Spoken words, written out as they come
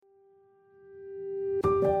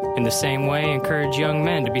In the same way, encourage young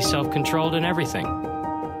men to be self-controlled in everything.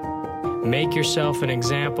 Make yourself an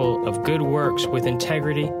example of good works with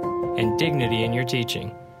integrity and dignity in your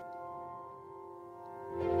teaching.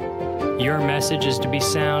 Your message is to be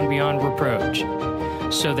sound beyond reproach,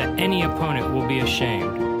 so that any opponent will be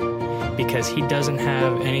ashamed, because he doesn't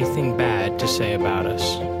have anything bad to say about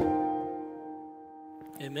us.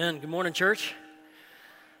 Amen. Good morning, church.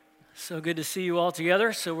 So good to see you all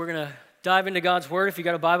together. So we're going to dive into God's Word. If you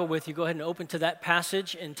got a Bible with you, go ahead and open to that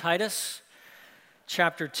passage in Titus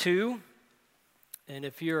chapter 2. And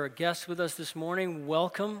if you're a guest with us this morning,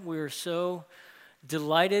 welcome. We are so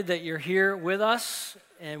delighted that you're here with us.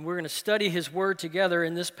 And we're going to study His Word together.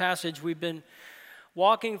 In this passage, we've been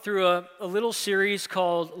walking through a little series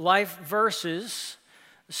called Life Verses,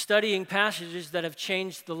 studying passages that have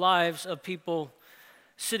changed the lives of people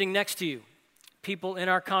sitting next to you, people in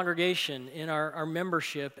our congregation, in our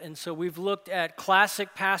membership. And so we've looked at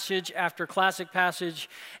classic passage after classic passage,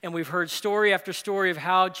 and we've heard story after story of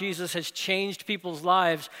how Jesus has changed people's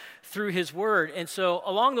lives through His Word. And so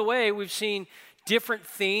along the way, we've seen different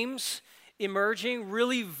themes emerging,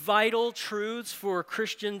 really vital truths for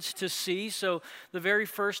Christians to see. So the very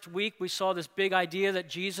first week, we saw this big idea that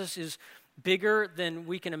Jesus is bigger than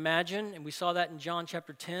we can imagine, and we saw that in John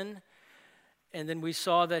chapter 10. And then we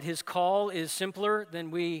saw that His call is simpler than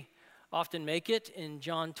we often make it in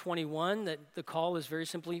John 21, that the call is very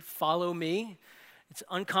simply, follow me. It's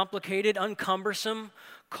uncomplicated, uncumbersome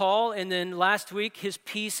call. And then last week, His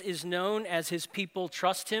peace is known as His people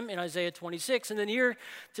trust Him in Isaiah 26. And then here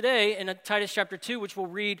today in Titus chapter 2, which we'll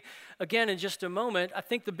read again in just a moment, I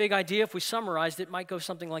think the big idea, if we summarized it, might go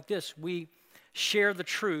something like this. We share the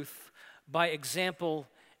truth by example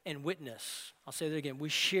and witness. I'll say that again. We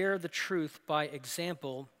share the truth by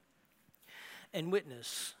example and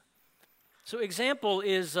witness. So example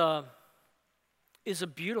is a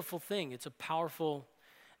beautiful thing. It's a powerful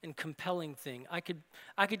and compelling thing. I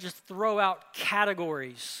could just throw out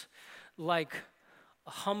categories like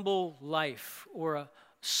a humble life or a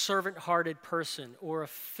servant-hearted person or a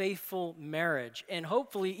faithful marriage. And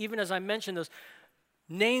hopefully, even as I mention those,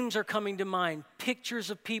 names are coming to mind, pictures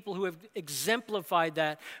of people who have exemplified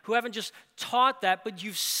that, who haven't just taught that, but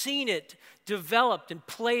you've seen it developed and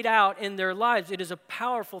played out in their lives. It is a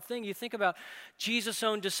powerful thing. You think about Jesus'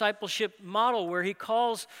 own discipleship model where He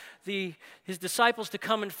calls His disciples to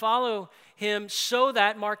come and follow Him so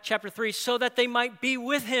that, Mark chapter 3, so that they might be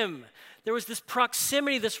with Him. There was this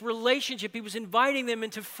proximity, this relationship. He was inviting them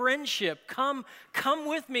into friendship. Come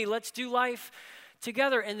with me. Let's do life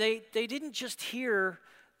together. And they didn't just hear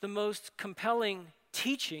the most compelling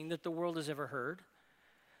teaching that the world has ever heard.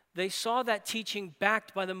 They saw that teaching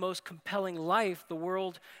backed by the most compelling life the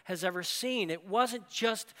world has ever seen. It wasn't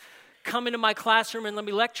just come into my classroom and let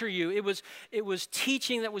me lecture you. It was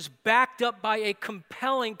teaching that was backed up by a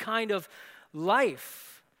compelling kind of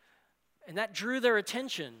life. And that drew their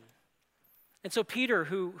attention. And so Peter,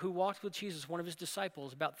 who walked with Jesus, one of His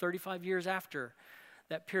disciples, about 35 years after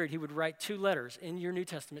that period, he would write 2 letters in your New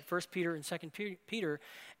Testament, 1 Peter and 2 Peter,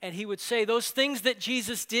 and he would say those things that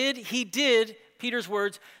Jesus did, He did, Peter's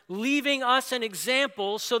words, leaving us an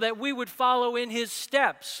example so that we would follow in His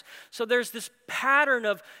steps. So there's this pattern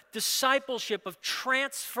of discipleship, of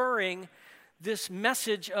transferring this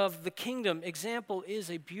message of the kingdom. Example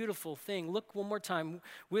is a beautiful thing. Look one more time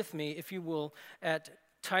with me, if you will, at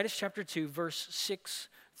Titus chapter 2, verse 6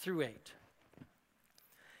 through 8.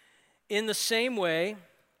 In the same way,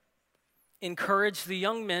 encourage the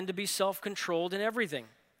young men to be self-controlled in everything.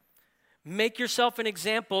 Make yourself an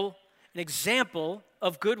example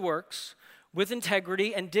of good works with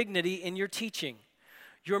integrity and dignity in your teaching.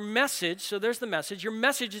 Your message, so there's the message, your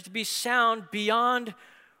message is to be sound beyond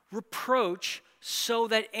reproach so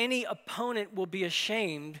that any opponent will be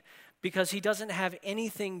ashamed because he doesn't have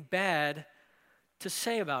anything bad to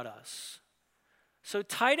say about us. So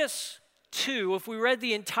Titus 2, if we read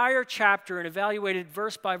the entire chapter and evaluated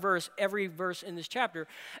verse by verse, every verse in this chapter,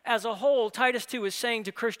 as a whole, Titus 2 is saying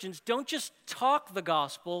to Christians, don't just talk the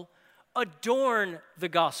gospel, adorn the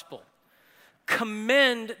gospel.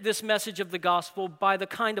 Commend this message of the gospel by the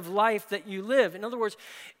kind of life that you live. In other words,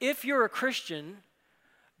 if you're a Christian,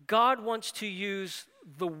 God wants to use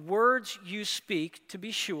the words you speak, to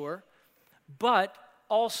be sure, but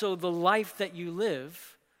also the life that you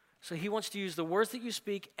live. So He wants to use the words that you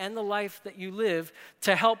speak and the life that you live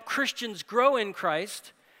to help Christians grow in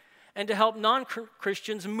Christ and to help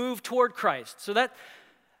non-Christians move toward Christ. So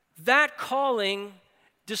that calling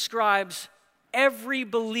describes every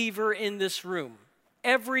believer in this room.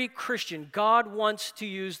 Every Christian, God wants to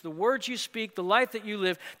use the words you speak, the life that you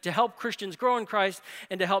live, to help Christians grow in Christ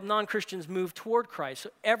and to help non-Christians move toward Christ. So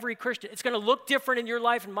every Christian, it's going to look different in your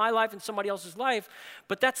life and my life and somebody else's life,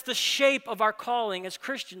 but that's the shape of our calling as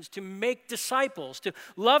Christians, to make disciples, to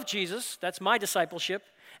love Jesus, that's my discipleship,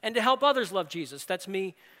 and to help others love Jesus, that's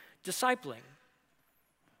me discipling.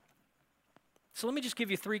 So let me just give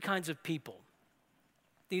you three kinds of people.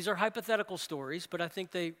 These are hypothetical stories, but I think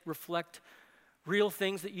they reflect real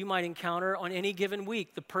things that you might encounter on any given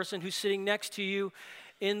week. The person who's sitting next to you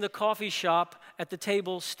in the coffee shop at the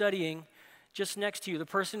table studying just next to you, the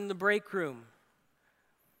person in the break room.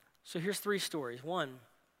 So here's three stories. One,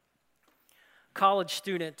 college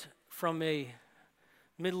student from a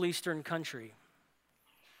Middle Eastern country.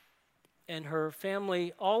 And her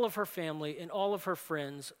family, all of her family and all of her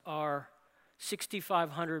friends are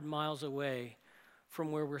 6,500 miles away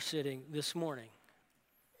from where we're sitting this morning.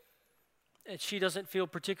 And she doesn't feel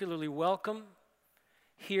particularly welcome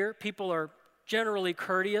here. People are generally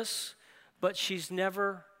courteous, but she's in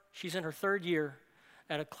her third year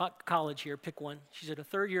at a college here. Pick one. She's at a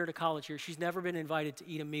third year at a college here. She's never been invited to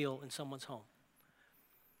eat a meal in someone's home.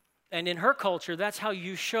 And in her culture, that's how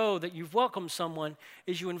you show that you've welcomed someone,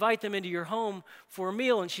 is you invite them into your home for a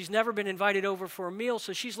meal, and she's never been invited over for a meal,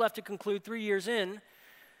 so she's left to conclude 3 years in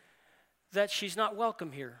that she's not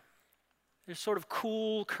welcome here. There's sort of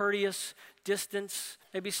cool, courteous distance,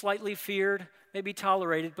 maybe slightly feared, maybe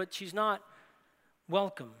tolerated, but she's not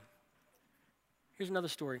welcome. Here's another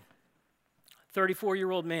story.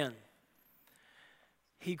 34-year-old man.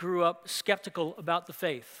 He grew up skeptical about the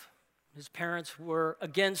faith. His parents were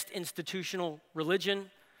against institutional religion,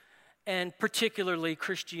 and particularly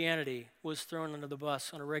Christianity was thrown under the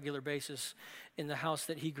bus on a regular basis in the house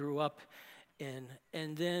that he grew up in.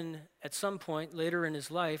 And then at some point later in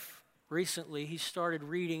his life, recently, he started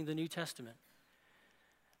reading the New Testament.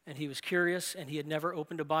 And he was curious, and he had never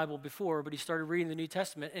opened a Bible before, but he started reading the New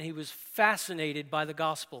Testament, and he was fascinated by the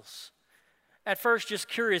Gospels. At first, just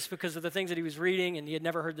curious because of the things that he was reading, and he had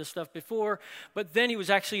never heard this stuff before, but then he was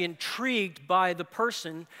actually intrigued by the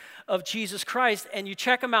person of Jesus Christ, and you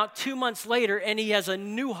check him out 2 months later, and he has a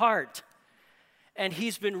new heart. And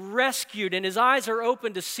he's been rescued, and his eyes are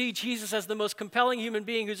open to see Jesus as the most compelling human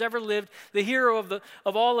being who's ever lived, the hero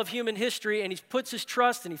of all of human history, and he puts his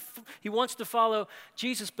trust, and he wants to follow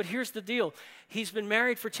Jesus. But here's the deal. He's been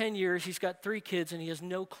married for 10 years, he's got 3 kids, and he has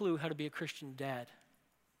no clue how to be a Christian dad.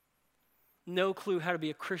 No clue how to be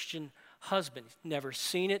a Christian husband. He's never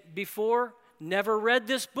seen it before, never read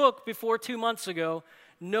this book before 2 months ago.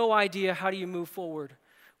 No idea how do you move forward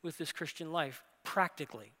with this Christian life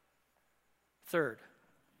practically. Third,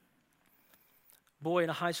 boy in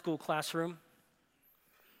a high school classroom.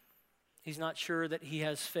 He's not sure that he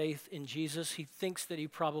has faith in Jesus. He thinks that he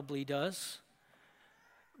probably does,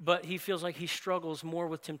 but he feels like he struggles more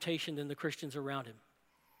with temptation than the Christians around him.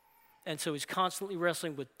 And so he's constantly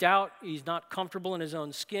wrestling with doubt. He's not comfortable in his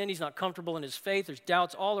own skin. He's not comfortable in his faith. There's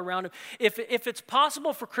doubts all around him. If it's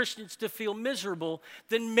possible for Christians to feel miserable,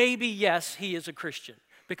 then maybe, yes, he is a Christian,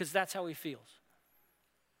 because that's how he feels.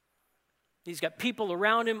 He's got people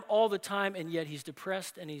around him all the time, and yet he's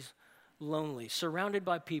depressed and he's lonely, surrounded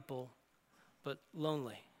by people, but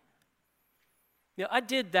lonely. You know, I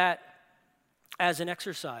did that as an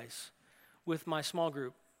exercise with my small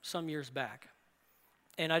group some years back.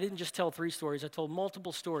 And I didn't just tell 3 stories, I told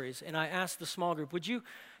multiple stories. And I asked the small group, would you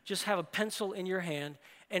just have a pencil in your hand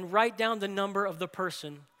and write down the number of the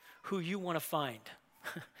person who you want to find?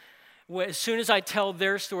 As soon as I tell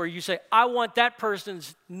their story, you say, I want that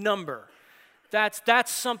person's number.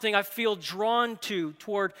 That's something I feel drawn to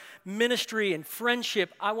toward ministry and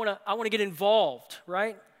friendship. I want to get involved,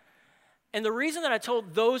 right? And the reason that I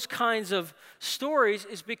told those kinds of stories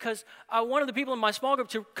is because I wanted the people in my small group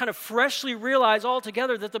to kind of freshly realize all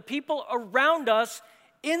together that the people around us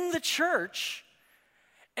in the church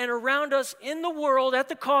and around us in the world, at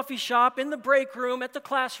the coffee shop, in the break room, at the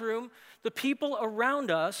classroom, the people around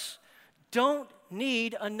us don't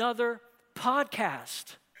need another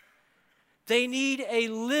podcast. They need a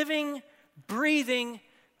living, breathing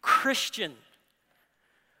Christian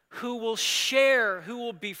who will share, who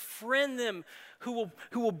will befriend them, who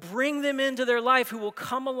will bring them into their life, who will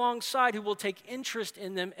come alongside, who will take interest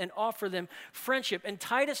in them and offer them friendship. And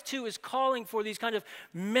Titus 2 is calling for these kind of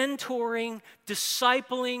mentoring,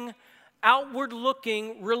 discipling,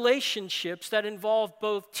 outward-looking relationships that involve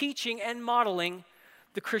both teaching and modeling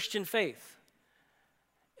the Christian faith.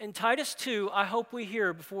 In Titus 2, I hope we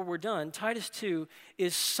hear before we're done, Titus 2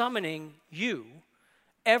 is summoning you,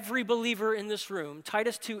 every believer in this room.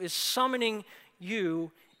 Titus 2 is summoning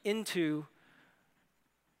you into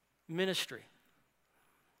ministry.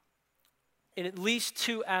 in at least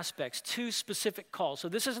two aspects, two specific calls. So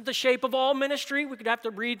this isn't the shape of all ministry. We could have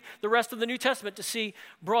to read the rest of the New Testament to see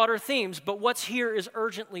broader themes, but what's here is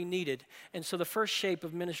urgently needed. And so the first shape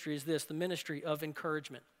of ministry is this, the ministry of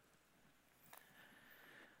encouragement.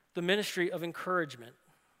 The ministry of encouragement.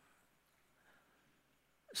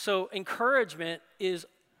 So encouragement is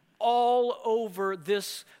all over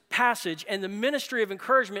this passage, and the ministry of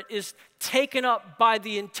encouragement is taken up by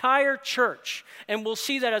the entire church. And we'll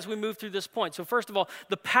see that as we move through this point. So first of all,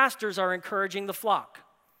 the pastors are encouraging the flock.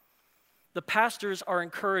 The pastors are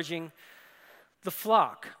encouraging the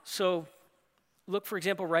flock. So look, for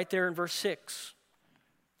example, right there in verse 6.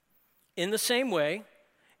 In the same way,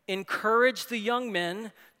 encourage the young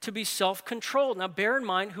men to be self-controlled. Now bear in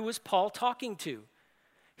mind, who is Paul talking to?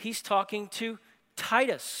 He's talking to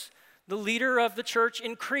Titus, the leader of the church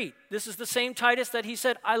in Crete. This is the same Titus that he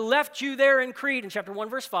said, I left you there in Crete, in chapter 1,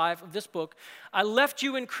 verse 5 of this book. I left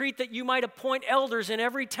you in Crete that you might appoint elders in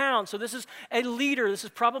every town. So this is a leader. This is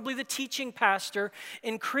probably the teaching pastor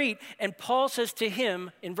in Crete. And Paul says to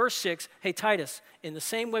him in verse 6, hey, Titus, in the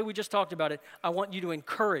same way we just talked about it, I want you to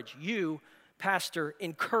encourage, you, pastor,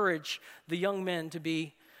 encourage the young men to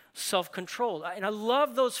be self-controlled. And I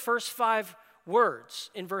love those first 5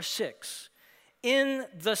 words in verse 6. In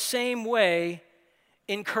the same way,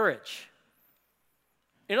 encourage.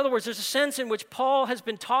 In other words, there's a sense in which Paul has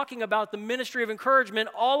been talking about the ministry of encouragement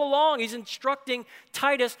all along. He's instructing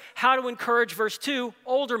Titus how to encourage, verse 2,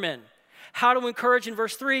 older men. How to encourage, in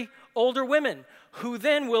verse 3, older women, who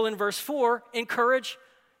then will, in verse 4, encourage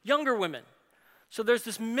younger women. So there's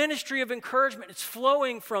this ministry of encouragement. It's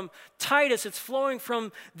flowing from Titus. It's flowing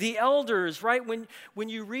from the elders, right? When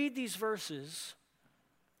you read these verses,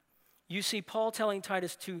 you see Paul telling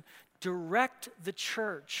Titus to direct the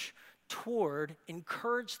church toward,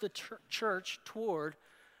 encourage the church toward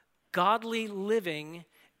godly living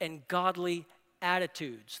and godly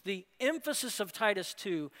attitudes. The emphasis of Titus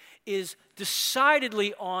 2 is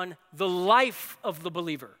decidedly on the life of the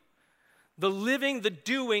believer. The living, the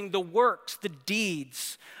doing, the works, the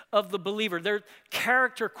deeds of the believer. Their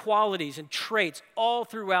character qualities and traits all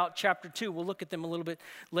throughout chapter 2. We'll look at them a little bit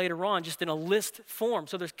later on, just in a list form.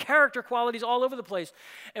 So there's character qualities all over the place.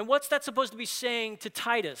 And what's that supposed to be saying to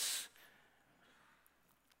Titus?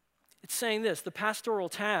 It's saying this: the pastoral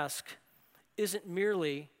task isn't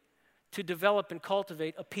merely to develop and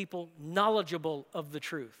cultivate a people knowledgeable of the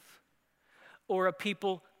truth, or a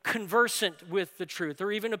people conversant with the truth,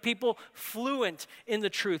 or even a people fluent in the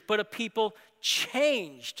truth, but a people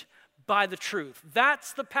changed by the truth.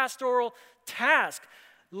 That's the pastoral task.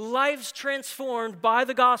 Lives transformed by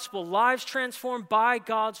the gospel, lives transformed by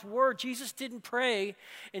God's word. Jesus didn't pray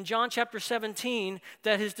in John chapter 17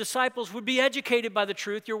 that his disciples would be educated by the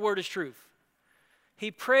truth. Your word is truth. He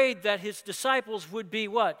prayed that his disciples would be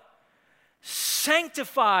what?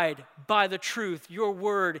 Sanctified by the truth. Your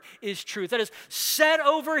word is truth. That is, set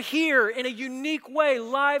over here in a unique way,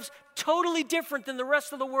 lives totally different than the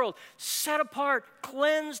rest of the world, set apart,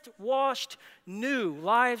 cleansed, washed, new,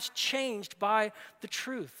 lives changed by the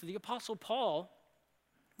truth. The Apostle Paul,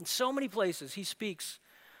 in so many places, he speaks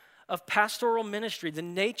of pastoral ministry, the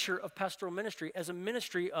nature of pastoral ministry as a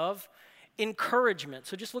ministry of encouragement.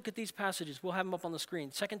 So just look at these passages. We'll have them up on the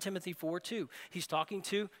screen. 2 Timothy 4:2. He's talking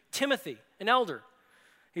to Timothy, an elder.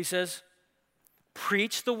 He says,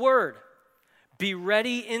 preach the word. Be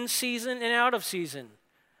ready in season and out of season.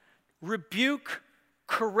 Rebuke,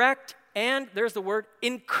 correct, and, there's the word,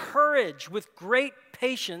 encourage with great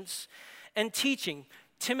patience and teaching.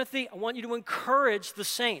 Timothy, I want you to encourage the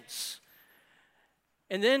saints.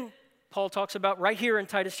 And then Paul talks about right here in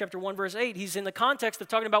Titus chapter 1, verse 8, he's in the context of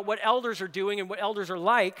talking about what elders are doing and what elders are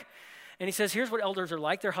like. And he says, here's what elders are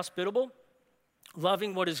like. They're hospitable,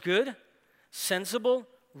 loving what is good, sensible,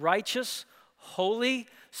 righteous, holy,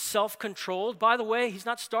 self-controlled. By the way, he's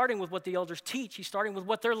not starting with what the elders teach. He's starting with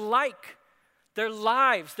what they're like, their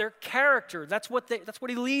lives, their character. That's what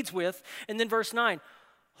he leads with. And then verse 9,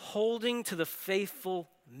 holding to the faithful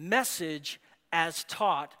message as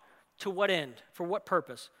taught. To what end? For what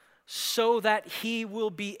purpose? So that he will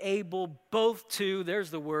be able both to, there's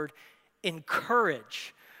the word,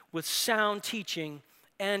 encourage with sound teaching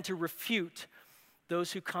and to refute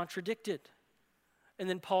those who contradict it. And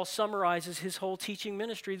then Paul summarizes his whole teaching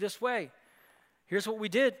ministry this way. Here's what we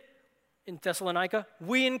did in Thessalonica.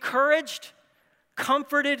 We encouraged,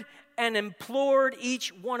 comforted, and implored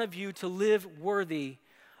each one of you to live worthy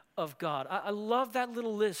of God. I love that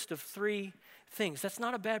little list of 3 things. That's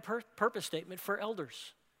not a bad purpose statement for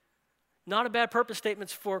elders. Not a bad purpose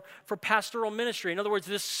statements for pastoral ministry. In other words,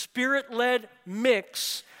 this spirit-led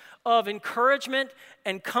mix of encouragement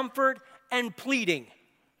and comfort and pleading.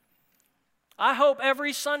 I hope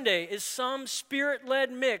every Sunday is some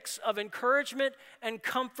Spirit-led mix of encouragement and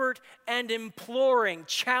comfort and imploring,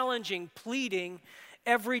 challenging, pleading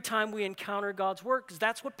every time we encounter God's word, because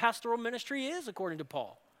that's what pastoral ministry is, according to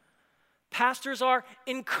Paul. Pastors are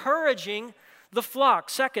encouraging the flock.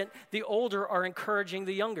 Second, the older are encouraging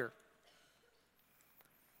the younger.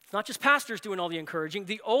 It's not just pastors doing all the encouraging.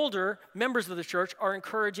 The older members of the church are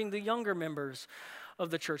encouraging the younger members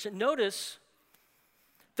of the church. And notice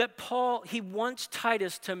that Paul, he wants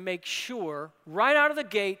Titus to make sure, right out of the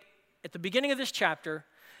gate, at the beginning of this chapter,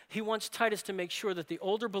 he wants Titus to make sure that the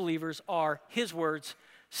older believers are, his words,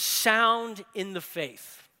 sound in the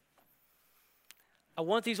faith. I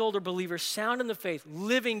want these older believers sound in the faith,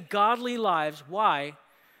 living godly lives. Why?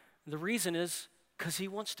 The reason is because he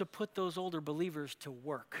wants to put those older believers to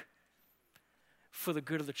work for the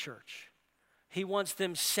good of the church. He wants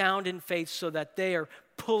them sound in faith so that they are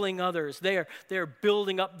pulling others. They are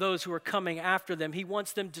building up those who are coming after them. He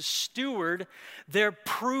wants them to steward their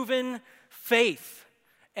proven faith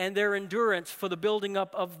and their endurance for the building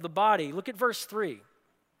up of the body. Look at verse 3.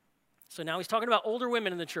 So now he's talking about older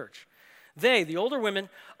women in the church. They, the older women,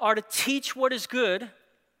 are to teach what is good.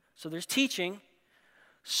 So there's teaching,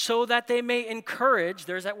 so that they may encourage,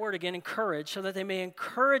 there's that word again, encourage, so that they may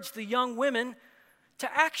encourage the young women to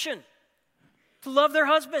action, to love their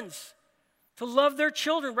husbands, to love their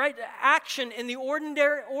children, right? Action in the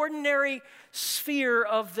ordinary sphere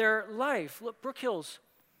of their life. Look, Brook Hills,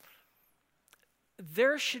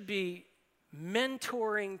 there should be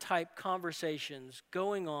mentoring type conversations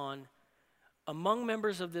going on among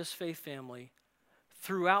members of this faith family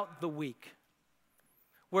throughout the week,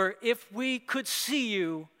 where if we could see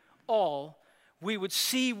you all, we would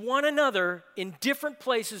see one another in different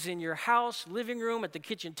places in your house, living room, at the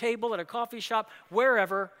kitchen table, at a coffee shop,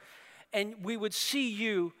 wherever, and we would see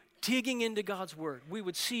you digging into God's word. We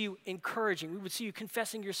would see you encouraging. We would see you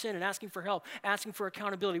confessing your sin and asking for help, asking for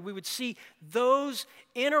accountability. We would see those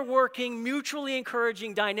inner working, mutually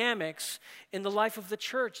encouraging dynamics in the life of the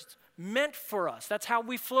church. It's meant for us. That's how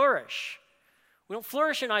we flourish. We don't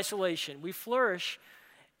flourish in isolation. We flourish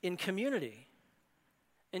in community.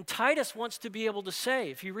 And Titus wants to be able to say,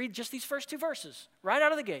 if you read just these first two verses, right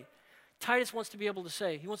out of the gate, Titus wants to be able to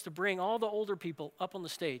say, he wants to bring all the older people up on the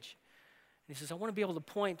stage. And he says, I want to be able to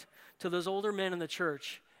point to those older men in the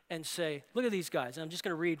church and say, look at these guys. And I'm just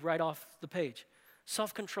going to read right off the page.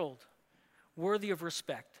 Self-controlled, worthy of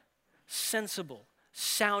respect, sensible,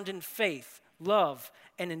 sound in faith, love,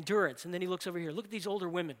 and endurance. And then he looks over here. Look at these older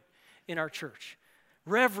women in our church.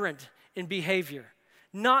 Reverent in behavior,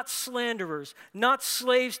 not slanderers, not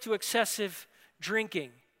slaves to excessive drinking.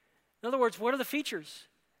 In other words, what are the features?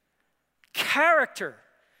 Character,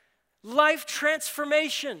 life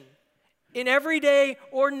transformation in everyday,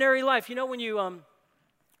 ordinary life. You know, when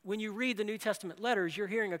you read the New Testament letters, you're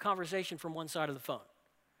hearing a conversation from one side of the phone.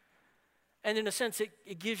 And in a sense,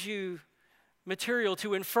 it gives you material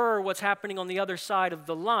to infer what's happening on the other side of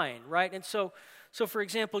the line, right? And so for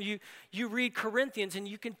example, you read Corinthians and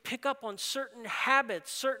you can pick up on certain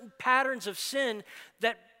habits, certain patterns of sin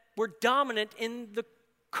that were dominant in the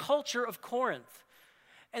culture of Corinth.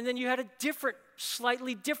 And then you had a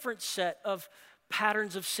slightly different set of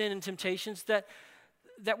patterns of sin and temptations that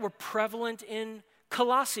were prevalent in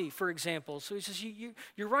Colossae, for example. So he says,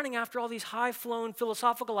 you're running after all these high-flown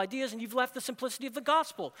philosophical ideas and you've left the simplicity of the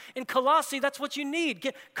gospel. In Colossae, that's what you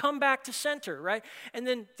need. Come back to center, right? And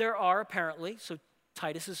then there are apparently, so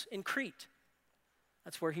Titus is in Crete.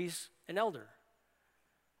 That's where he's an elder.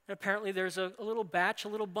 And apparently there's a little batch, a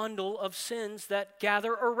little bundle of sins that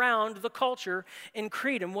gather around the culture in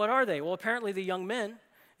Crete. And what are they? Well, apparently the young men,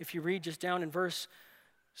 if you read just down in verse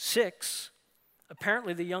 6,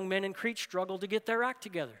 apparently the young men in Crete struggled to get their act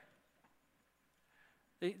together.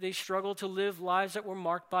 They struggled to live lives that were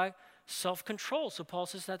marked by self-control. So Paul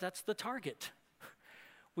says that's the target.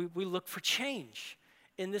 We look for change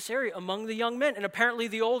in this area among the young men. And apparently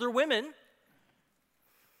the older women,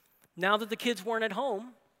 now that the kids weren't at home,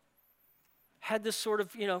 had this sort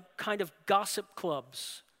of, kind of gossip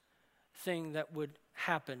clubs thing that would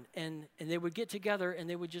happen. And they would get together and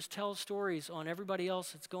they would just tell stories on everybody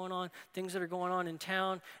else that's going on, things that are going on in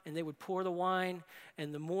town, and they would pour the wine,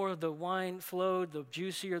 and the more the wine flowed, the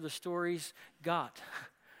juicier the stories got.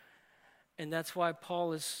 And that's why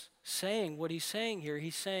Paul is saying what he's saying here.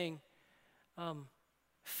 He's saying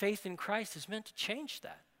faith in Christ is meant to change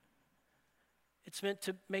that. It's meant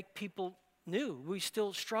to make people new. We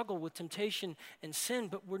still struggle with temptation and sin,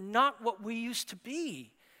 but we're not what we used to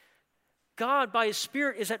be. God, by His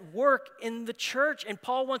Spirit, is at work in the church, and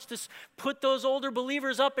Paul wants to put those older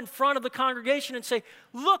believers up in front of the congregation and say,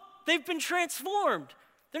 look, they've been transformed.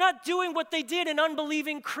 They're not doing what they did in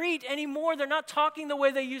unbelieving Crete anymore. They're not talking the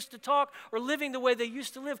way they used to talk or living the way they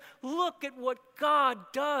used to live. Look at what God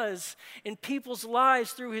does in people's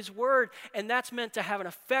lives through his word, and that's meant to have an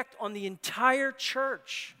effect on the entire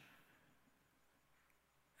church.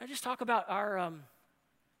 I just talk about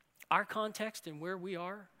our context and where we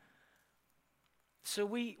are. So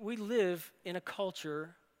we live in a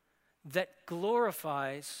culture that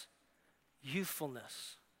glorifies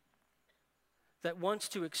youthfulness, that wants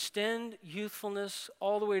to extend youthfulness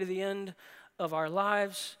all the way to the end of our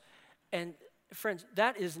lives. And friends,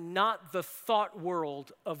 that is not the thought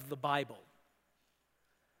world of the Bible.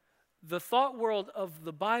 The thought world of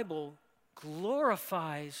the Bible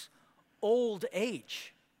glorifies old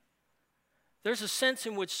age. There's a sense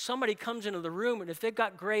in which somebody comes into the room, and if they've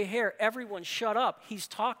got gray hair, everyone shut up. He's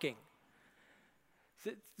talking.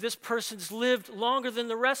 This person's lived longer than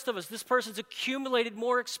the rest of us. This person's accumulated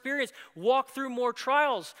more experience, walked through more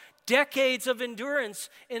trials, decades of endurance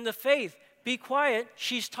in the faith. Be quiet,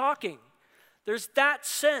 she's talking. There's that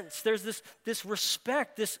sense. There's this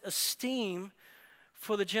respect, this esteem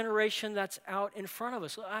for the generation that's out in front of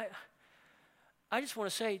us. I just want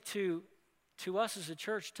to say to us as a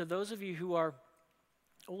church, to those of you who are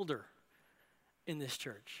older in this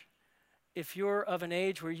church, if you're of an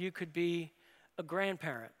age where you could be a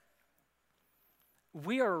grandparent,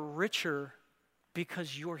 we are richer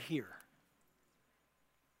because you're here.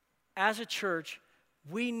 As a church,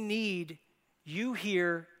 we need you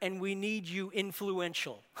here, and we need you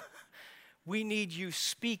influential. We need you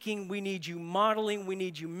speaking, we need you modeling, we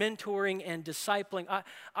need you mentoring and discipling.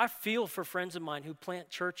 I feel for friends of mine who plant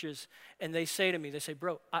churches, and they say to me,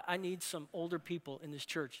 bro, I need some older people in this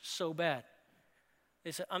church so bad.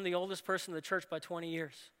 They said, I'm the oldest person in the church by 20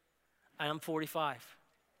 years. I'm 45.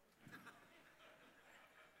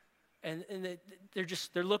 And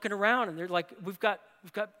they're looking around, and they're like, we've got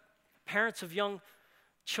parents of young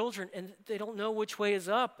children, and they don't know which way is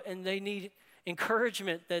up, and they need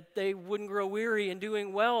encouragement that they wouldn't grow weary in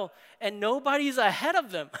doing well, and nobody's ahead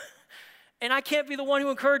of them. And I can't be the one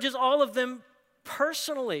who encourages all of them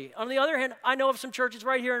personally. On the other hand, I know of some churches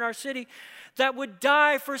right here in our city that would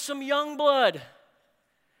die for some young blood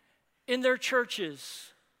in their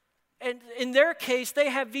churches. And in their case,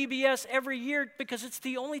 they have VBS every year because it's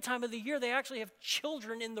the only time of the year they actually have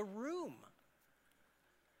children in the room.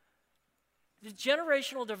 The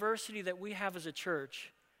generational diversity that we have as a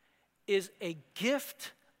church is a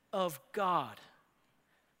gift of God.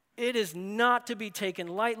 It is not to be taken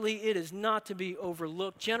lightly. It is not to be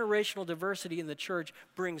overlooked. Generational diversity in the church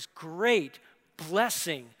brings great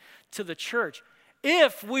blessing to the church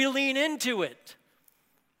if we lean into it.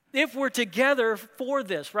 If we're together for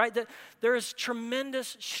this, right? There is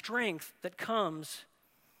tremendous strength that comes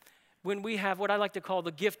when we have what I like to call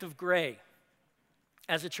the gift of gray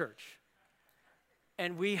as a church.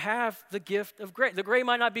 And we have the gift of gray. The gray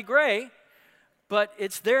might not be gray, but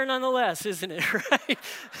it's there nonetheless, isn't it, right?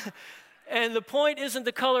 And the point isn't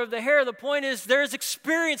the color of the hair. The point is there's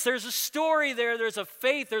experience, there's a story there, there's a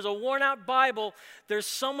faith, there's a worn-out Bible. There's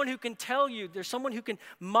someone who can tell you, there's someone who can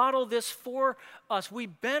model this for us. We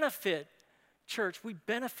benefit, church, we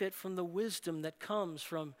benefit from the wisdom that comes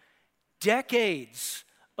from decades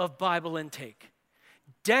of Bible intake,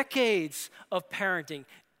 decades of parenting,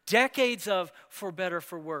 decades of for better,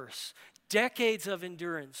 for worse, decades of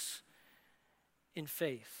endurance in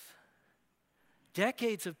faith,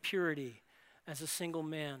 decades of purity as a single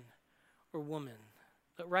man or woman.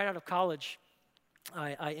 But right out of college,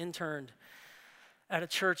 I interned at a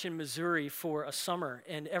church in Missouri for a summer,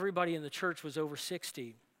 and everybody in the church was over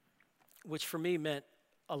 60, which for me meant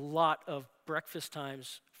a lot of breakfast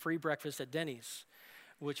times, free breakfast at Denny's,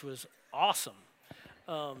 which was awesome.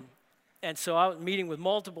 And so I was meeting with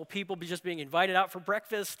multiple people, just being invited out for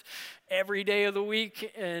breakfast every day of the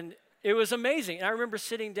week, and it was amazing. And I remember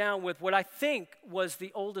sitting down with what I think was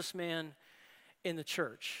the oldest man in the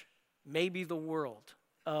church, maybe the world.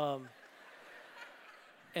 And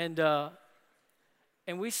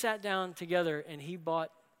we sat down together, and he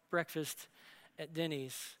bought breakfast at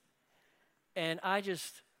Denny's. And I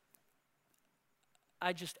just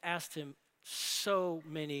asked him so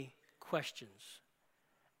many questions.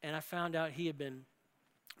 And I found out he had been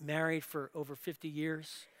married for over 50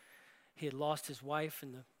 years. He had lost his wife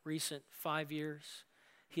in the recent 5 years.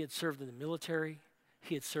 He had served in the military.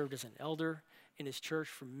 He had served as an elder in his church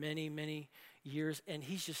for many, many years. And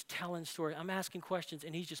he's just telling stories. I'm asking questions,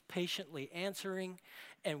 and he's just patiently answering.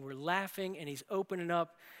 And we're laughing, and he's opening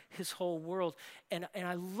up his whole world. And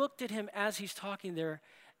I looked at him as he's talking there,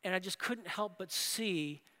 and I just couldn't help but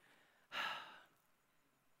see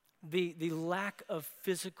the lack of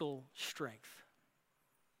physical strength.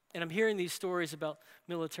 And I'm hearing these stories about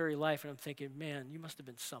military life, and I'm thinking, man, you must have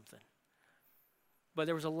been something. But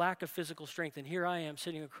there was a lack of physical strength, and here I am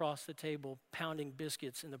sitting across the table pounding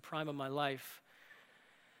biscuits in the prime of my life.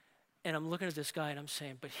 And I'm looking at this guy, and I'm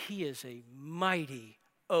saying, but he is a mighty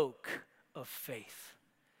oak of faith.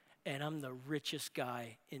 And I'm the richest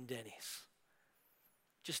guy in Denny's.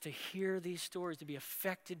 Just to hear these stories, to be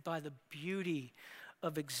affected by the beauty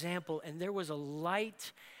of example. And there was a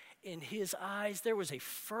light in his eyes. There was a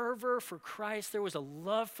fervor for Christ. There was a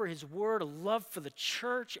love for his word, a love for the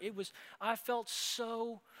church. I felt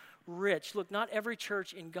so rich. Look, not every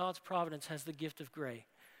church in God's providence has the gift of gray.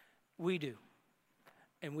 We do.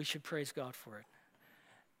 And we should praise God for it.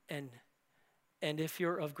 And if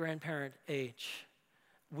you're of grandparent age,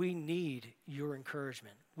 we need your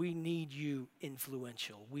encouragement. We need you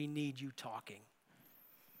influential. We need you talking.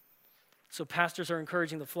 So pastors are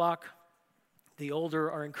encouraging the flock. The older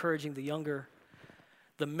are encouraging the younger.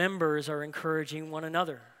 The members are encouraging one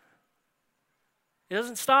another. It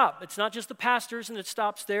doesn't stop. It's not just the pastors and it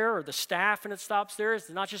stops there, or the staff and it stops there. It's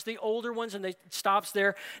not just the older ones and it stops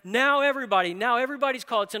there. Now everybody's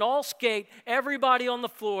called. It's an all skate, everybody on the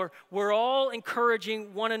floor. We're all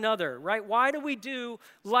encouraging one another, right? Why do we do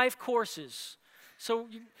life courses? So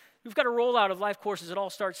we've got a rollout of life courses. It all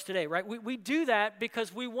starts today, right? We do that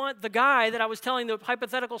because we want the guy that I was telling the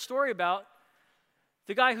hypothetical story about,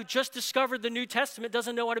 the guy who just discovered the New Testament,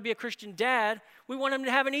 doesn't know how to be a Christian dad. We want him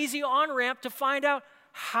to have an easy on-ramp to find out,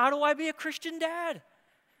 how do I be a Christian dad?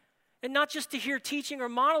 And not just to hear teaching or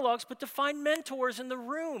monologues, but to find mentors in the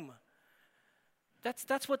room.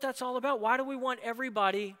 That's what that's all about. Why do we want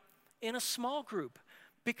everybody in a small group?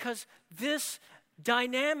 Because this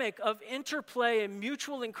dynamic of interplay and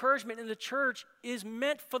mutual encouragement in the church is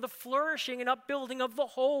meant for the flourishing and upbuilding of the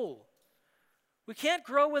whole. We can't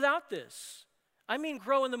grow without this. I mean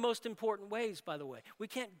grow in the most important ways, by the way. We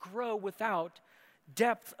can't grow without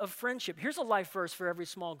depth of friendship. Here's a life verse for every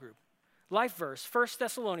small group. Life verse, 1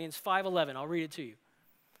 Thessalonians 5:11. I'll read it to you.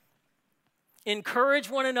 Encourage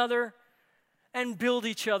one another and build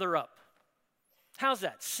each other up. How's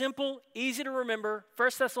that? Simple, easy to remember.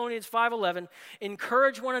 1 Thessalonians 5:11.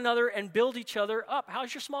 Encourage one another and build each other up.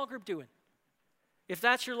 How's your small group doing? If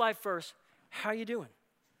that's your life verse, how are you doing?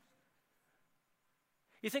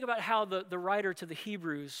 You think about how the writer to the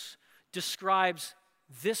Hebrews describes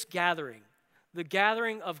this gathering, the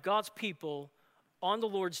gathering of God's people on the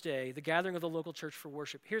Lord's Day, the gathering of the local church for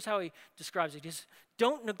worship. Here's how he describes it. He says,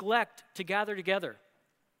 don't neglect to gather together,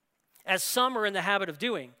 as some are in the habit of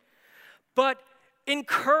doing, but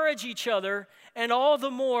encourage each other, and all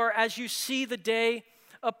the more as you see the day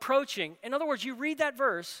approaching. In other words, you read that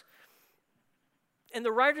verse, and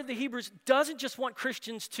the writer of the Hebrews doesn't just want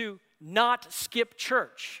Christians to not skip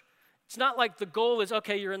church. It's not like the goal is,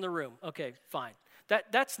 okay, you're in the room. Okay, fine.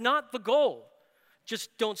 That's not the goal.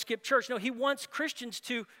 Just don't skip church. No, he wants Christians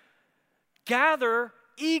to gather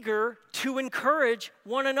eager to encourage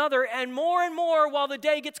one another, and more while the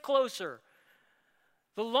day gets closer.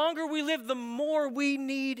 The longer we live, the more we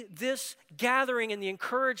need this gathering and the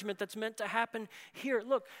encouragement that's meant to happen here.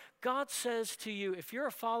 Look, God says to you, if you're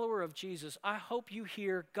a follower of Jesus, I hope you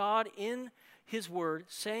hear God in his word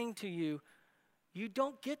saying to you, you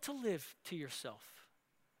don't get to live to yourself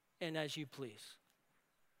and as you please.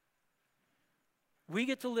 We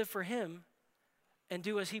get to live for him and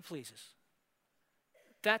do as he pleases.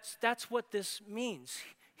 That's what this means.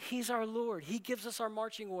 He's our Lord. He gives us our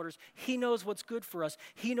marching orders. He knows what's good for us.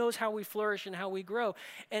 He knows how we flourish and how we grow.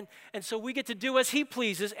 And so we get to do as he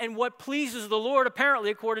pleases. And what pleases the Lord,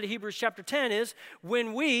 apparently, according to Hebrews chapter 10, is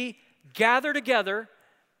when we gather together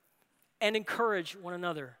and encourage one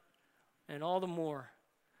another. And all the more,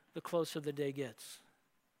 the closer the day gets.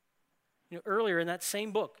 You know, earlier in that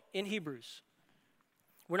same book, in Hebrews,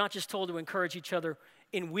 we're not just told to encourage each other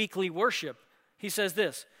in weekly worship. He says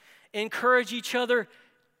this, encourage each other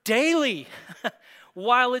daily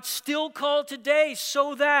while it's still called today,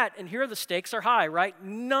 so that, and here the stakes are high, right?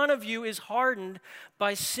 None of you is hardened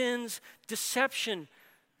by sin's deception.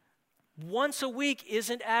 Once a week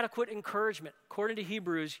isn't adequate encouragement. According to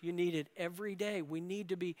Hebrews, you need it every day. We need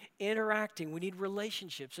to be interacting. We need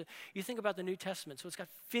relationships. You think about the New Testament, so it's got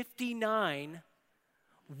 59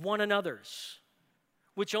 one another's,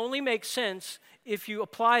 which only makes sense if you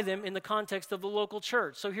apply them in the context of the local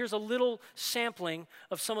church. So here's a little sampling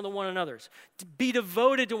of some of the one another's. To be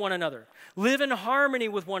devoted to one another. Live in harmony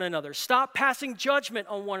with one another. Stop passing judgment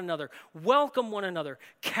on one another. Welcome one another.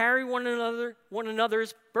 Carry one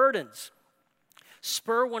another's burdens.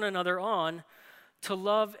 Spur one another on to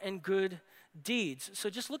love and good deeds. So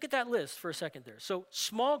just look at that list for a second there. So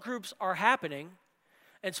small groups are happening,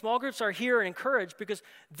 And small groups are here and encouraged because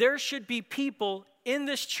there should be people in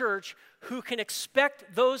this church who can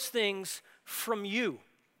expect those things from you.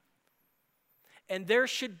 And there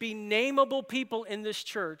should be nameable people in this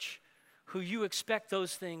church who you expect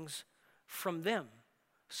those things from them,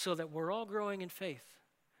 so that we're all growing in faith.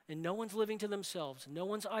 And no one's living to themselves. No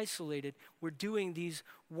one's isolated. We're doing these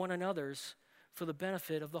one another's for the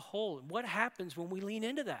benefit of the whole. And what happens when we lean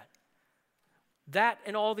into that? That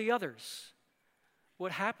and all the others.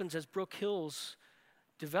 What happens as Brook Hills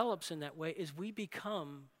develops in that way is we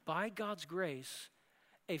become, by God's grace,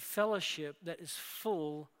 a fellowship that is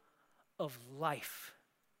full of life.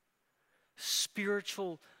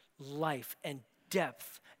 Spiritual life and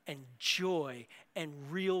depth and joy and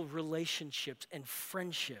real relationships and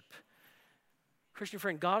friendship. Christian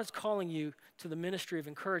friend, God is calling you to the ministry of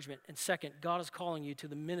encouragement. And second, God is calling you to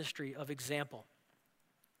the ministry of example.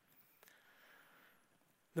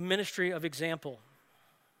 The ministry of example.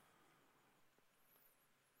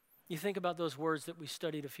 You think about those words that we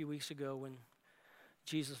studied a few weeks ago when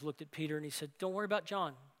Jesus looked at Peter and he said, "Don't worry about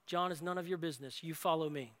John. John is none of your business. You follow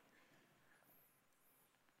me."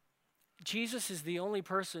 Jesus is the only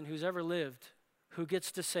person who's ever lived who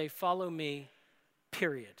gets to say, "Follow me,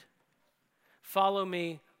 period. Follow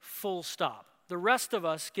me, full stop." The rest of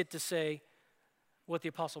us get to say what the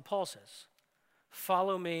Apostle Paul says,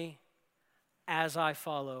 "Follow me as I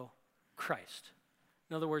follow Christ."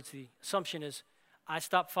 In other words, the assumption is, I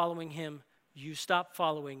stop following him, you stop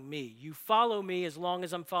following me. You follow me as long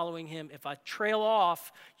as I'm following him. If I trail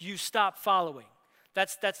off, you stop following.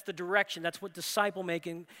 That's the direction. That's what disciple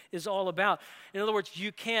making is all about. In other words,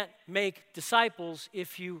 you can't make disciples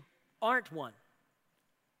if you aren't one.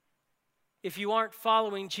 If you aren't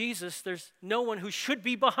following Jesus, there's no one who should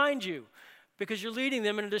be behind you because you're leading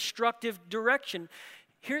them in a destructive direction.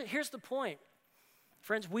 Here's the point.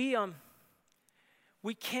 Friends, we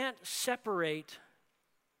can't separate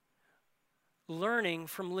learning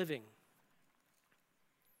from living.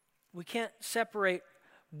 We can't separate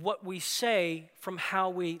what we say from how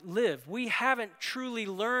we live. We haven't truly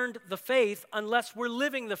learned the faith unless we're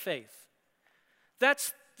living the faith.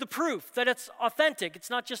 That's the proof that it's authentic. It's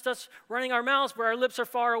not just us running our mouths where our lips are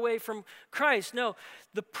far away from Christ. No,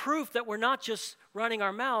 the proof that we're not just running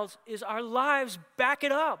our mouths is our lives back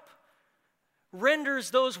it up.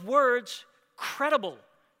 Renders those words credible.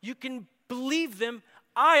 You can believe them.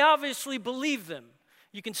 I obviously believe them.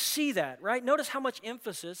 You can see that, right? Notice how much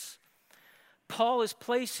emphasis Paul is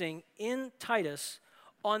placing in Titus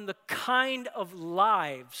on the kind of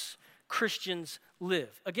lives Christians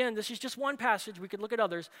live. Again, this is just one passage. We could look at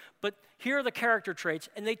others, but here are the character traits,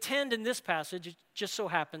 and they tend in this passage, it just so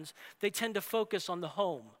happens, they tend to focus on the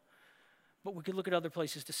home. But we could look at other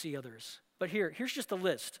places to see others. But here's just a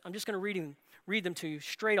list. I'm just going to read them to you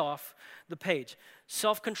straight off the page.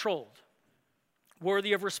 Self-controlled,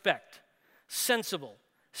 worthy of respect, sensible,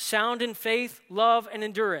 sound in faith, love, and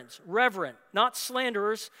endurance, reverent, not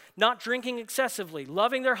slanderers, not drinking excessively,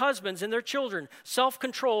 loving their husbands and their children,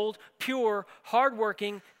 self-controlled, pure,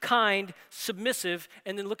 hardworking, kind, submissive.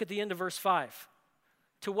 And then look at the end of verse 5.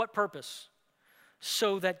 To what purpose?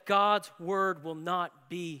 So that God's word will not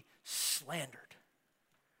be slandered.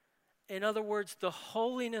 In other words, the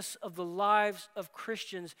holiness of the lives of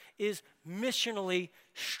Christians is missionally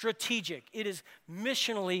strategic. It is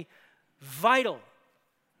missionally vital.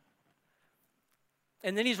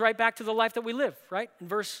 And then he's right back to the life that we live, right? In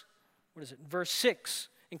verse 6.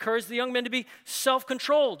 Encourage the young men to be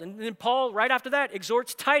self-controlled. And then Paul, right after that,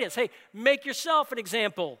 exhorts Titus, hey, make yourself an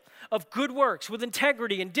example of good works with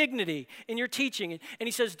integrity and dignity in your teaching. And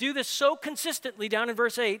he says, do this so consistently down in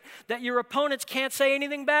verse 8 that your opponents can't say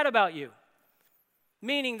anything bad about you.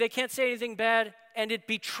 Meaning they can't say anything bad and it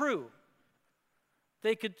be true.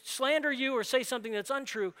 They could slander you or say something that's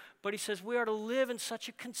untrue, but he says we are to live in such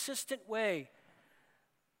a consistent way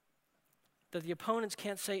that the opponents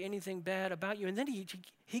can't say anything bad about you. And then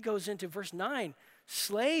he goes into verse 9,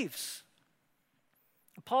 slaves.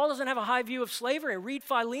 Paul doesn't have a high view of slavery. Read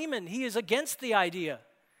Philemon. He is against the idea.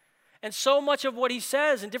 And so much of what he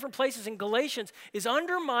says in different places in Galatians is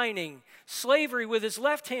undermining slavery with his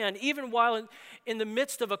left hand, even while in the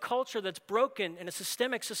midst of a culture that's broken in a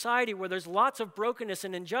systemic society where there's lots of brokenness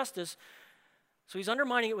and injustice. So he's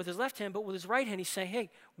undermining it with his left hand, but with his right hand he's saying, hey,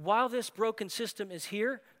 while this broken system is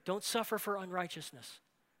here, don't suffer for unrighteousness.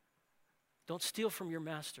 Don't steal from your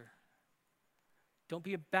master. Don't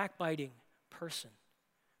be a backbiting person.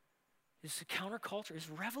 It's a counterculture. It's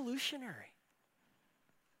revolutionary.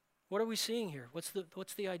 What are we seeing here? What's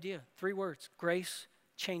the idea? 3 words. Grace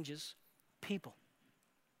changes people.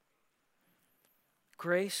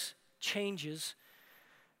 Grace changes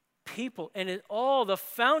people. And the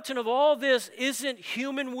fountain of all this isn't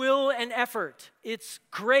human will and effort. It's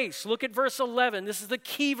grace. Look at verse 11. This is the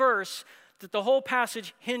key verse that the whole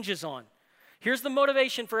passage hinges on. Here's the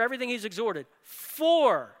motivation for everything he's exhorted.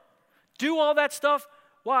 Do all that stuff.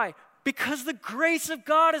 Why? Because the grace of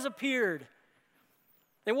God has appeared.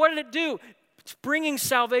 And what did it do? It's bringing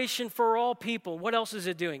salvation for all people. What else is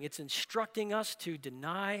it doing? It's instructing us to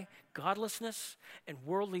deny godlessness and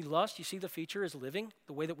worldly lust. You see, the feature is living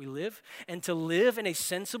the way that we live, and to live in a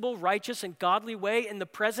sensible, righteous, and godly way in the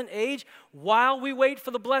present age while we wait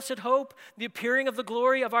for the blessed hope, the appearing of the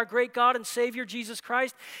glory of our great God and Savior, Jesus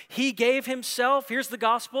Christ. He gave himself, here's the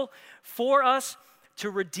gospel, for us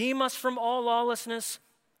to redeem us from all lawlessness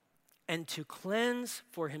and to cleanse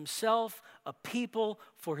for himself a people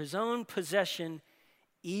for his own possession,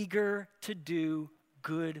 eager to do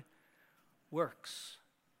good works.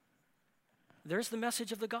 There's the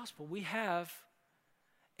message of the gospel. We have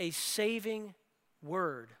a saving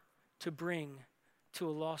word to bring to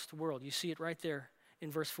a lost world. You see it right there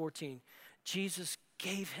in verse 14. Jesus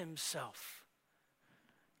gave himself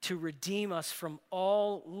to redeem us from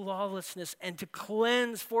all lawlessness and to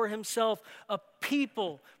cleanse for himself a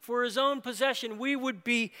people for his own possession. We would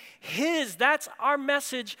be his. That's our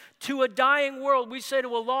message to a dying world. We say to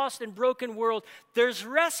a lost and broken world, there's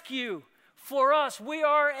rescue for us. We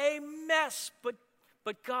are a mess,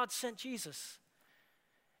 but God sent Jesus.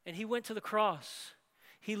 And he went to the cross.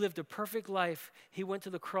 He lived a perfect life. He went to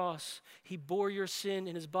the cross. He bore your sin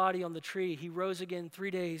in his body on the tree. He rose again 3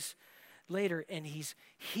 days later, and he's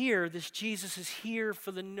here. This Jesus is here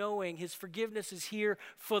for the knowing. His forgiveness is here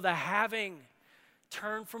for the having.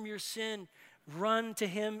 Turn from your sin. Run to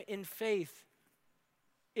him in faith.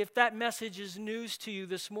 If that message is news to you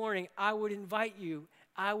this morning, I would invite you,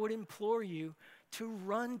 I would implore you to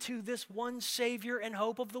run to this one Savior and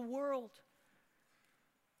hope of the world.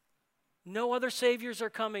 No other saviors are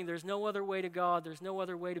coming. There's no other way to God. There's no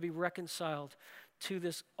other way to be reconciled to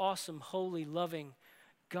this awesome, holy, loving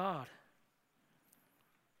God.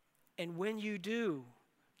 And when you do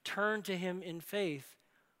turn to him in faith,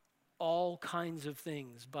 all kinds of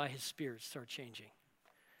things by his Spirit start changing.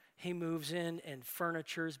 He moves in and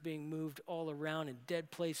furniture is being moved all around and dead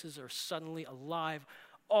places are suddenly alive.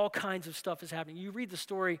 All kinds of stuff is happening. You read the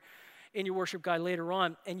story in your worship guide later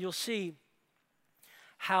on and you'll see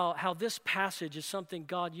how this passage is something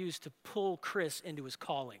God used to pull Chris into his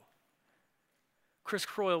calling. Chris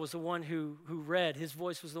Croyle was the one who read. His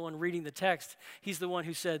voice was the one reading the text. He's the one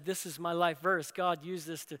who said, this is my life verse. God used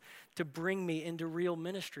this to bring me into real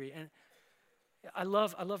ministry. And I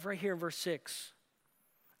love right here in verse 6.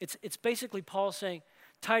 It's basically Paul saying,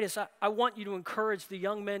 Titus, I want you to encourage the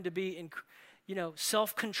young men to be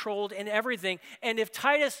self-controlled in everything. And if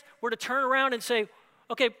Titus were to turn around and say,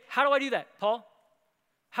 okay, how do I do that, Paul?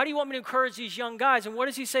 How do you want me to encourage these young guys? And what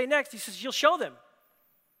does he say next? He says, you'll show them.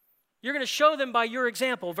 You're going to show them by your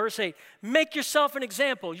example. Verse 8, make yourself an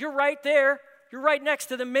example. You're right there. You're right next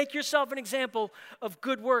to them. Make yourself an example of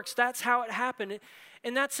good works. That's how it happened.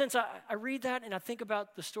 In that sense, I read that and I think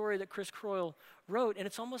about the story that Chris Croyle wrote, and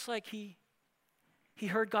it's almost like he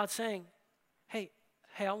heard God saying, hey,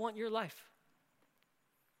 I want your life.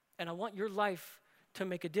 And I want your life to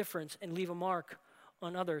make a difference and leave a mark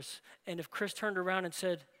on others. And if Chris turned around and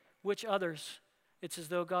said, which others? It's as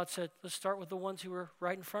though God said, let's start with the ones who are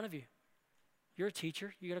right in front of you. You're a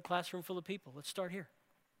teacher. You got a classroom full of people. Let's start here.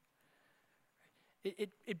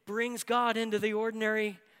 It brings God into the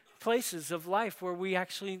ordinary places of life where we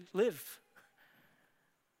actually live.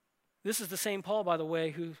 This is the same Paul, by the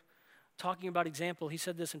way, who, talking about example, he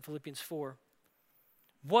said this in Philippians 4.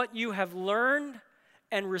 What you have learned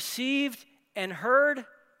and received and heard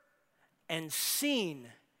and seen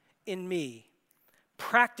in me,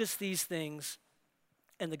 practice these things,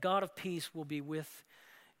 and the God of peace will be with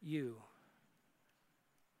you.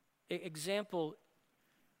 Example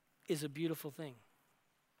is a beautiful thing.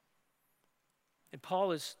 And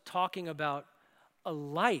Paul is talking about a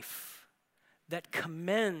life that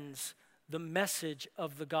commends the message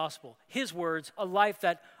of the gospel. His words, a life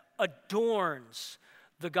that adorns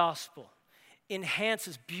the gospel,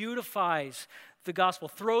 enhances, beautifies the gospel,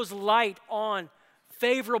 throws light on,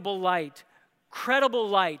 favorable light, credible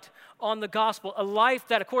light on the gospel, a life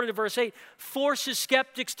that, according to verse 8, forces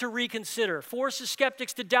skeptics to reconsider, forces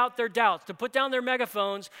skeptics to doubt their doubts, to put down their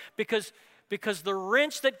megaphones because the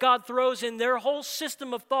wrench that God throws in their whole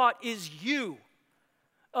system of thought is you,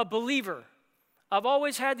 a believer. I've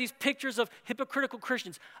always had these pictures of hypocritical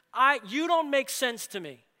Christians. You don't make sense to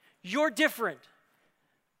me. You're different.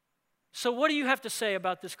 So what do you have to say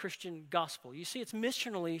about this Christian gospel? You see, it's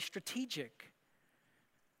missionally strategic.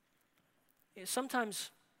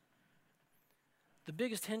 Sometimes the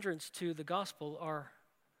biggest hindrance to the gospel are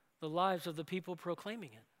the lives of the people proclaiming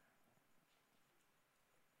it.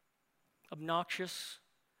 Obnoxious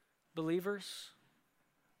believers,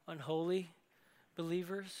 unholy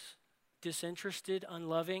believers, disinterested,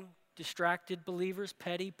 unloving, distracted believers,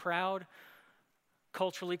 petty, proud,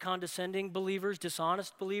 culturally condescending believers,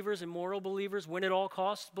 dishonest believers, immoral believers, win at all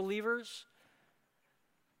costs believers.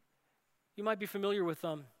 You might be familiar with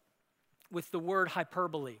the word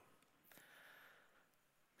hyperbole.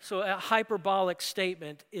 So a hyperbolic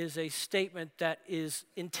statement is a statement that is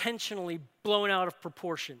intentionally blown out of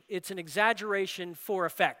proportion. It's an exaggeration for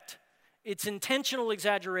effect. It's intentional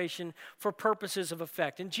exaggeration for purposes of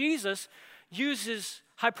effect. And Jesus uses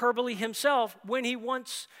hyperbole himself when he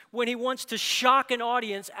wants to shock an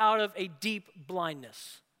audience out of a deep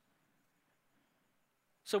blindness.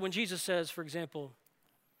 So when Jesus says, for example,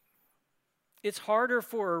 it's harder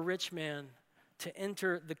for a rich man to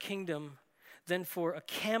enter the kingdom than for a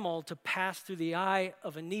camel to pass through the eye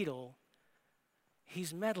of a needle,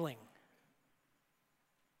 he's meddling.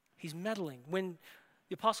 He's meddling. When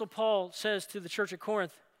the Apostle Paul says to the church at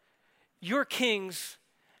Corinth, you're kings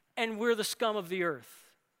and we're the scum of the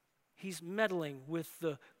earth, he's meddling with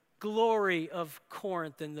the glory of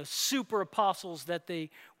Corinth and the super apostles that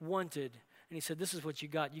they wanted. And he said, this is what you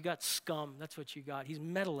got. You got scum. That's what you got. He's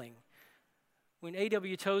meddling. When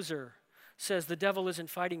A.W. Tozer says the devil isn't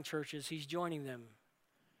fighting churches, he's joining them.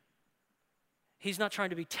 He's not trying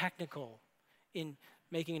to be technical in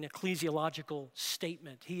making an ecclesiological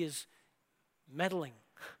statement. He is meddling.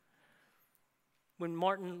 When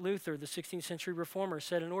Martin Luther, the 16th century reformer,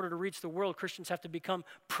 said in order to reach the world, Christians have to become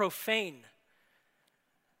profane.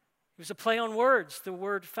 It was a play on words, the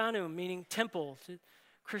word phanum, meaning temple.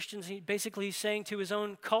 Christians, he's saying to his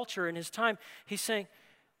own culture and his time, he's saying,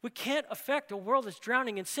 we can't affect a world that's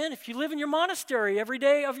drowning in sin if you live in your monastery every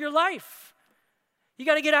day of your life. You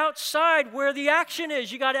got to get outside where the action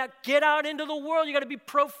is. You got to get out into the world. You got to be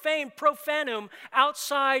profane, profanum,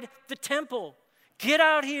 outside the temple. Get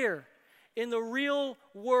out here in the real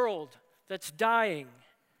world that's dying.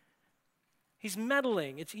 He's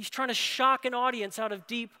meddling. He's trying to shock an audience out of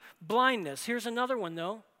deep blindness. Here's another one,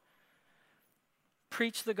 though.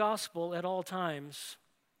 Preach the gospel at all times.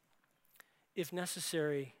 If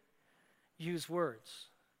necessary, use words.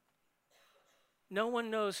 No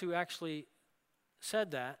one knows who actually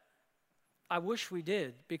said that. I wish we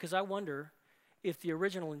did, because I wonder if the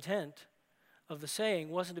original intent of the saying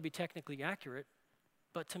wasn't to be technically accurate,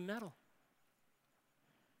 but to meddle.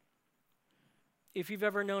 If you've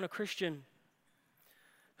ever known a Christian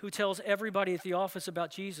who tells everybody at the office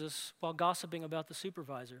about Jesus while gossiping about the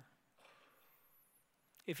supervisor,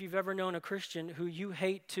 if you've ever known a Christian who you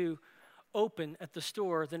hate to open at the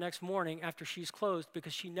store the next morning after she's closed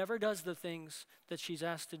because she never does the things that she's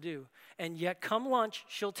asked to do, and yet come lunch,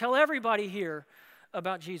 she'll tell everybody here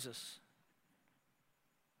about Jesus.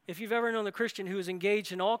 If you've ever known the Christian who is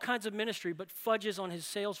engaged in all kinds of ministry but fudges on his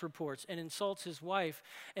sales reports and insults his wife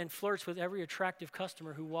and flirts with every attractive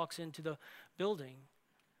customer who walks into the building,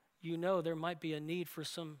 you know there might be a need for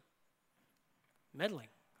some meddling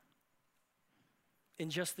in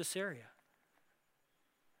just this area.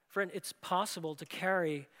 Friend, it's possible to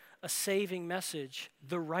carry a saving message,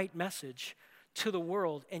 the right message, to the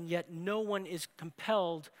world, and yet no one is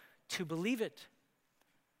compelled to believe it.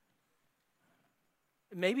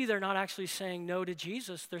 Maybe they're not actually saying no to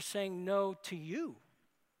Jesus, they're saying no to you.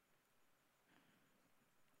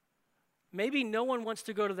 Maybe no one wants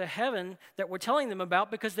to go to the heaven that we're telling them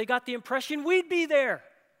about because they got the impression we'd be there.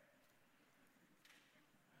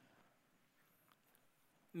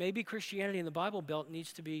 Maybe Christianity in the Bible Belt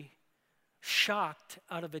needs to be shocked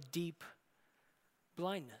out of a deep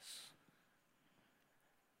blindness.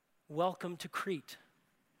 Welcome to Crete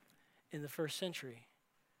in the first century.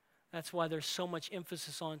 That's why there's so much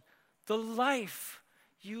emphasis on the life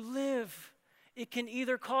you live. It can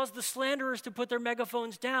either cause the slanderers to put their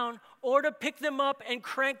megaphones down or to pick them up and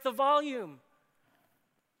crank the volume.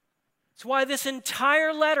 It's why this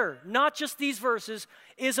entire letter, not just these verses,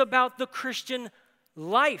 is about the Christian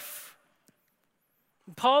life.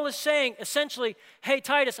 Paul is saying essentially, hey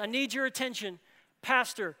Titus, I need your attention.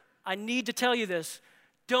 Pastor, I need to tell you this.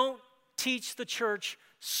 Don't teach the church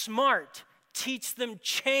smart. Teach them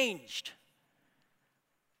changed.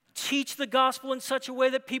 Teach the gospel in such a way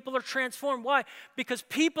that people are transformed. Why? Because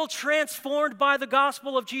people transformed by the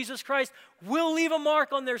gospel of Jesus Christ will leave a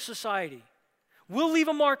mark on their society. Will leave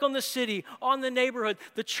a mark on the city, on the neighborhood.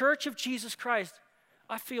 The church of Jesus Christ,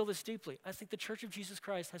 I feel this deeply. I think the church of Jesus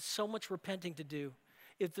Christ has so much repenting to do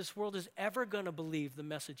if this world is ever going to believe the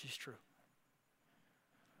message is true.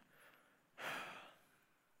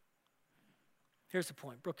 Here's the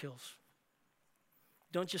point, Brook Hills.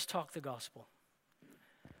 Don't just talk the gospel.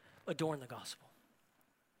 Adorn the gospel.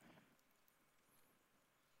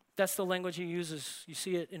 That's the language he uses. You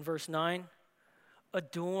see it in verse 9.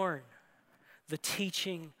 Adorn the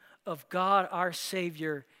teaching of God our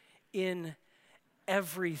Savior in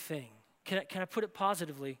everything. Can I put it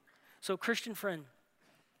positively? So, Christian friend,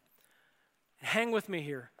 hang with me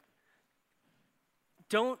here.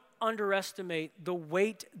 Don't underestimate the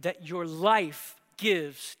weight that your life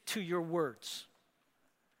gives to your words.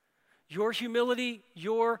 Your humility,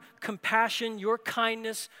 your compassion, your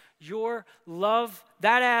kindness, your love,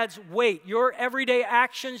 that adds weight. Your everyday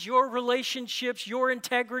actions, your relationships, your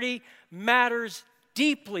integrity matters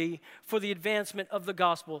deeply for the advancement of the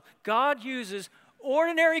gospel. God uses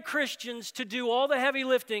ordinary Christians to do all the heavy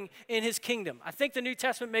lifting in his kingdom. I think the New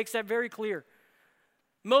Testament makes that very clear.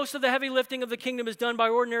 Most of the heavy lifting of the kingdom is done by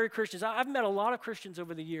ordinary Christians. I've met a lot of Christians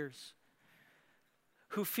over the years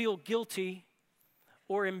who feel guilty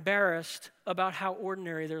or embarrassed about how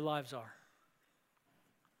ordinary their lives are.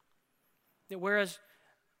 Whereas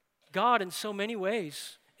God, in so many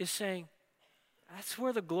ways, is saying, that's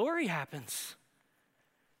where the glory happens.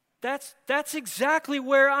 That's exactly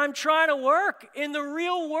where I'm trying to work, in the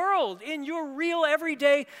real world, in your real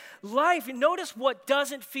everyday life. And notice what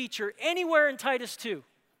doesn't feature anywhere in Titus 2.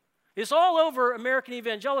 It's all over American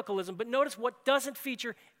evangelicalism, but notice what doesn't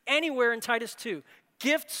feature anywhere in Titus 2.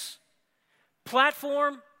 Gifts,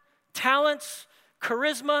 platform, talents,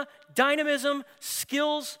 charisma, dynamism,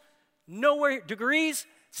 skills, nowhere, degrees,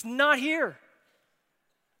 it's not here.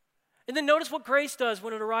 And then notice what grace does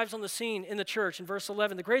when it arrives on the scene in the church in verse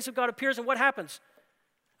 11. The grace of God appears, and what happens?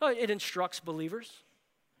 Oh, it instructs believers.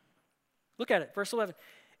 Look at it, verse 11.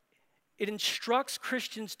 It instructs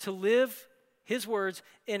Christians to live, his words,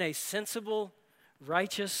 in a sensible,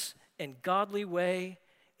 righteous, and godly way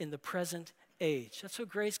in the present age. That's what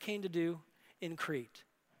grace came to do in Crete,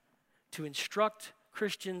 to instruct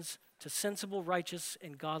Christians to sensible, righteous,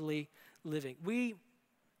 and godly living. We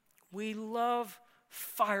love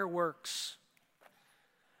fireworks.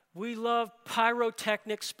 We love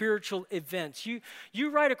pyrotechnic spiritual events. You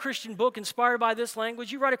write a Christian book inspired by this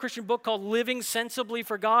language, you write a Christian book called Living Sensibly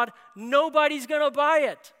for God, nobody's going to buy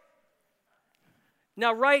it.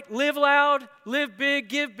 Now write Live Loud, Live Big,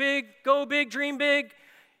 Give Big, Go Big, Dream Big.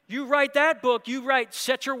 You write that book, you write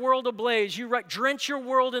Set Your World Ablaze, you write Drench Your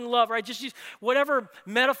World in Love, right? Just use whatever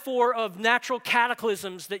metaphor of natural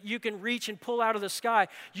cataclysms that you can reach and pull out of the sky.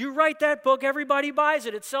 You write that book, everybody buys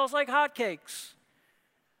it. It sells like hotcakes.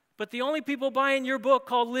 But the only people buying your book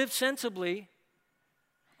called Live Sensibly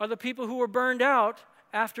are the people who were burned out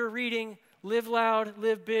after reading Live Loud,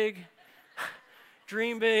 Live Big,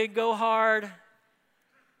 Dream Big, Go Hard.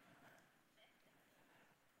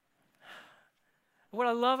 What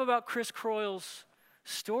I love about Chris Croyle's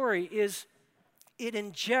story is it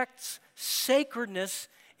injects sacredness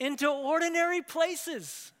into ordinary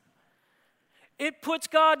places. It puts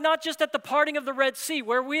God not just at the parting of the Red Sea,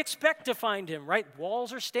 where we expect to find him, right?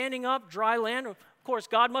 Walls are standing up, dry land. Of course,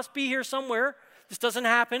 God must be here somewhere. This doesn't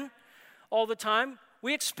happen all the time.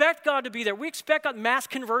 We expect God to be there. We expect mass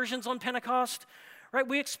conversions on Pentecost, right?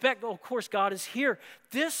 We expect, of course, God is here.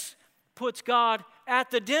 This puts God at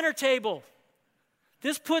the dinner table.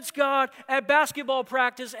 This puts God at basketball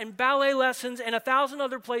practice and ballet lessons and 1,000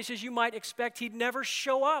 other places you might expect he'd never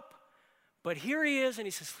show up. But here he is, and he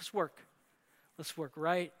says, let's work. Let's work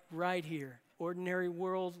right here. Ordinary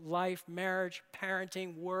world, life, marriage,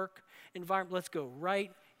 parenting, work, environment. Let's go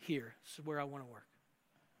right here. This is where I want to work.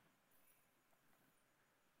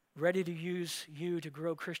 Ready to use you to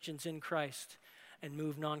grow Christians in Christ and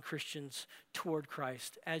move non-Christians toward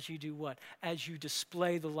Christ as you do what? As you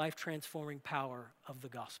display the life-transforming power of the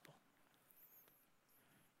gospel.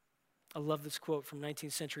 I love this quote from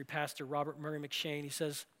 19th century pastor Robert Murray McCheyne. He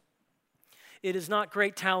says, "It is not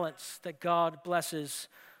great talents that God blesses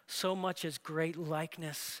so much as great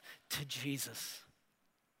likeness to Jesus."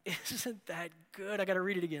 Isn't that good? I got to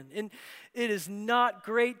read it again. And it is not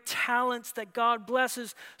great talents that God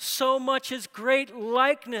blesses so much as great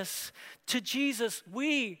likeness to Jesus.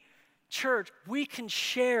 We, church, we can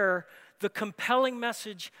share the compelling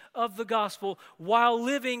message of the gospel while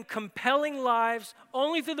living compelling lives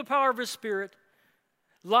only through the power of His Spirit,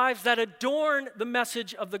 lives that adorn the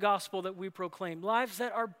message of the gospel that we proclaim, lives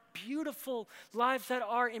that are beautiful, lives that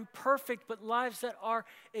are imperfect, but lives that are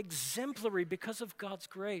exemplary because of God's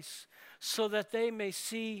grace, so that they may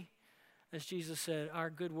see, as Jesus said,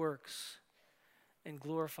 our good works and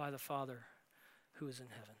glorify the Father who is in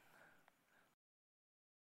heaven.